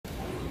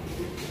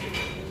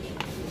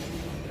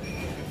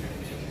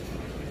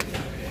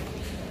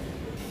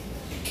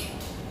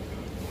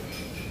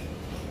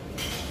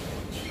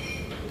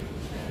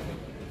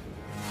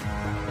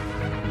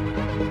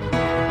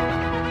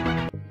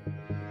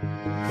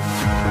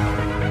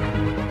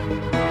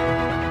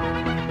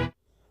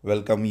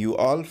Welcome you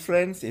all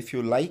friends. If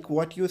you like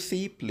what you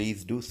see,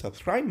 please do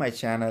subscribe my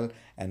channel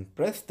and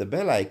press the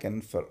bell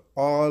icon for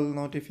all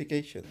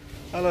notifications.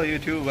 Hello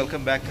YouTube,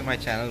 welcome back to my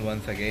channel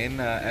once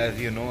again.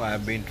 As you know,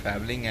 I've been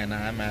traveling and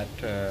I'm at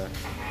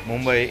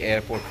Mumbai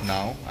airport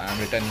now. I'm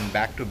returning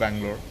back to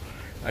Bangalore,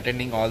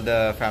 attending all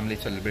the family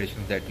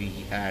celebrations that we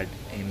had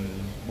in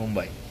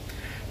Mumbai.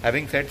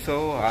 Having said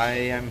so, I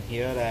am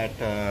here at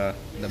the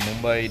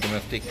Mumbai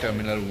Domestic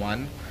Terminal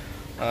 1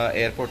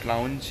 airport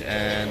lounge,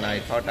 and I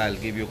thought I'll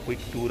give you a quick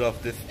tour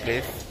of this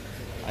place.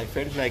 I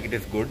felt like it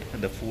is good.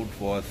 The food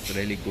was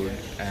really good,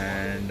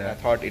 and I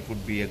thought it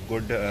would be a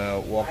good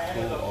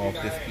walkthrough of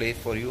this place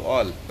for you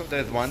all. So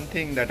there's one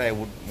thing that I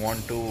would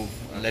want to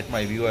let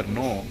my viewer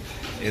know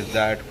is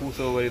that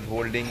whosoever is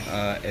holding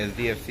a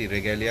SDFC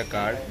Regalia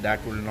card,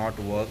 that will not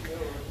work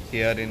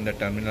here in the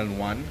Terminal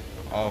 1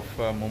 of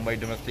Mumbai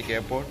Domestic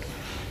Airport.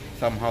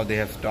 Somehow they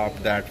have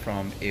stopped that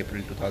from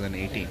April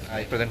 2018.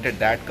 I presented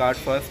that card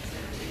first,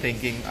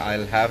 thinking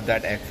I'll have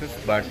that access,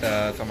 but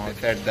somehow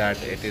said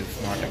that it is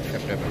not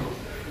acceptable.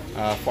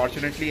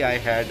 Fortunately, I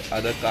had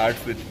other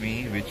cards with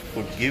me which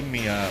would give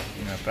me a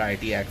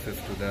priority access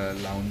to the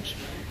lounge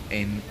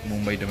in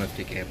Mumbai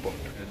Domestic Airport.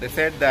 They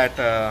said that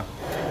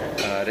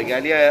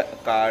Regalia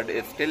card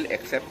is still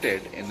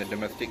accepted in the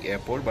domestic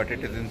airport, but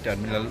it is in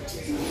Terminal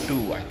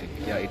 2, I think.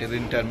 Yeah, it is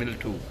in Terminal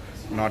 2,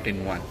 not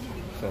in 1.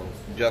 So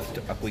just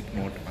a quick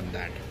note on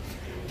that.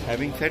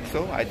 Having said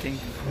so, I think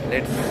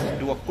let's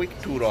do a quick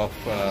tour of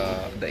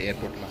the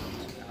airport lounge.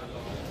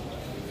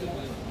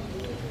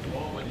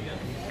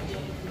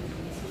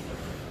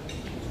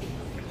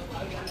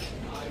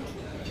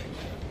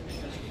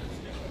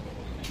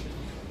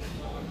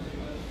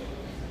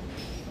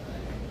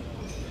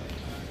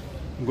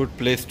 Good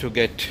place to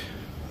get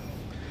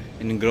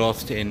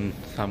engrossed in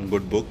some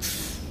good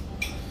books.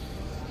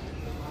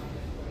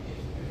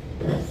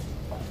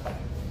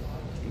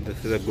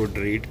 This is a good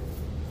read.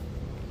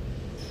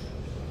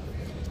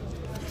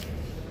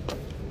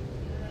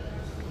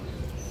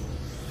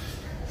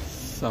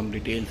 Some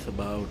details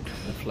about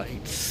the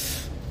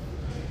flights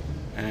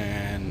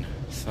and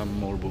some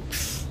more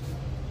books.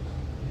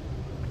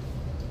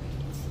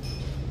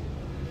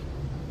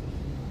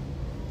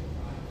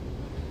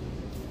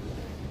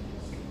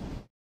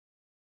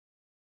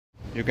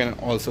 You can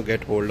also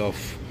get hold of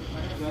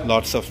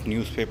lots of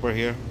newspaper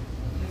here.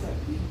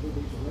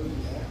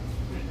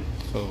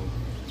 So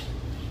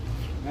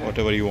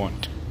whatever you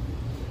want.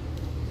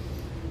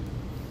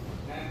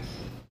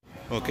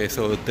 Okay,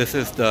 so this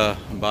is the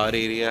bar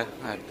area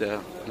at the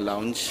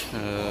lounge.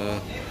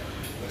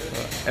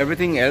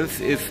 Everything else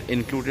is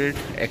included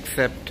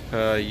except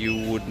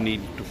you would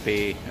need to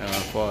pay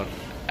for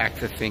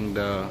accessing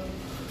the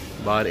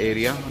bar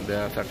area.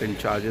 There are certain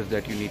charges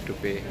that you need to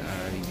pay.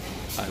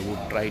 I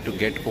would try to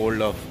get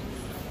hold of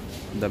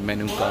the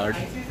menu card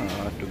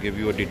to give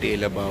you a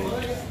detail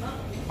about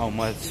how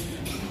much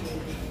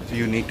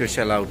you need to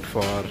shell out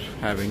for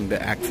having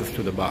the access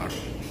to the bar.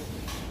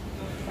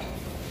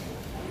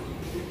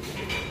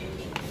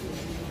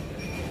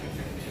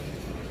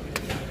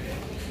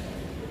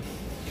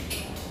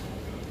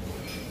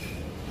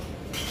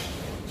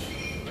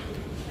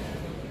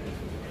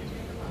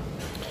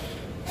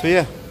 So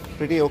yeah,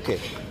 pretty okay.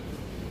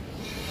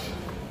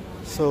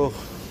 So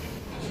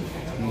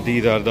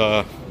these are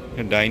the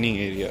dining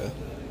area.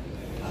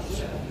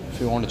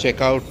 If you want to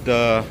check out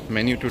the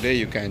menu today,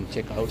 you can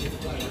check out.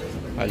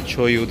 I'll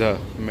show you the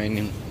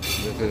menu.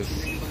 This is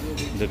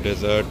the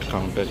dessert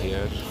counter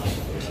here.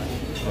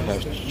 You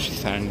have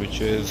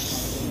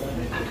sandwiches.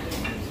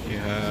 You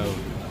have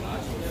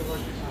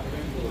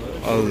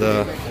all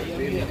the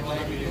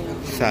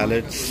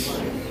salads.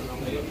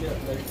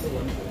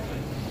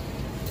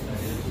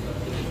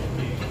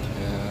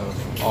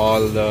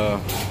 All the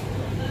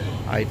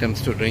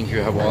items to drink. You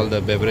have all the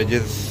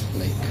beverages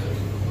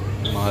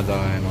like Mada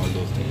and all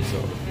those things.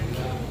 So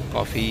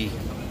coffee,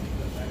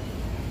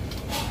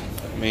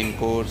 main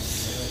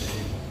course,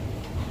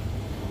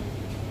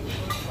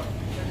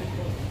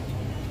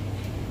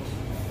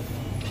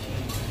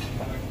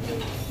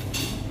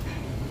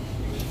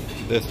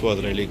 this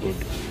was really good.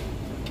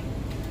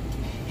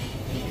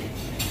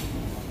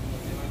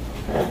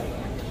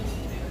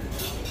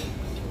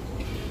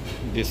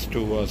 This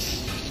too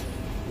was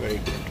very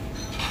good.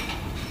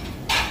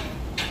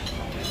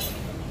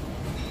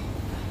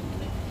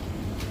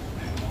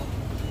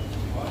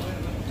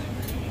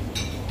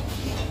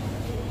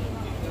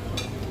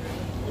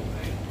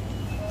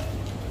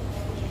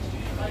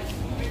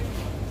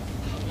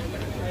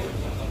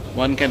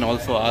 One can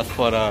also ask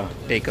for a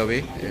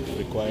takeaway if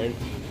required,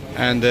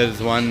 and there's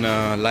one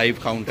live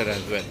counter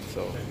as well,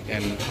 so you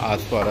can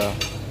ask for a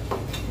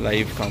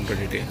live counter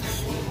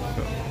details.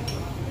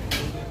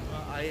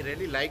 I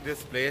really like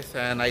this place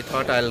and I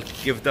thought I'll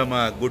give them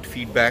a good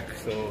feedback,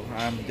 so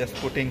I'm just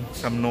putting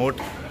some note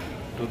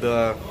to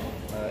the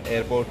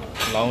airport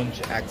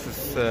lounge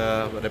access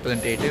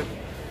representative,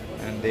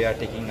 and they are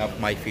taking up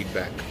my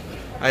feedback.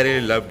 I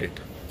really loved it.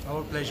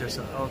 Our pleasure,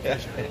 sir. Our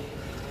pleasure.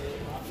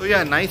 So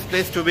yeah, nice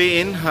place to be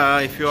in.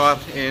 If you are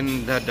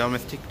in the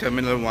domestic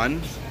terminal 1,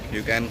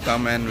 you can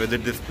come and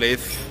visit this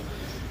place.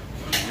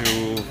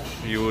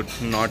 You would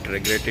not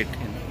regret it.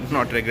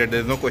 Not regret,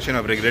 there's no question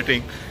of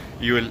regretting.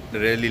 You will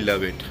really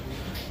love it.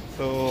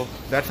 So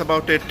that's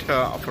about it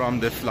from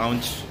this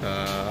lounge.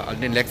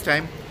 Until next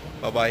time,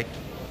 bye bye.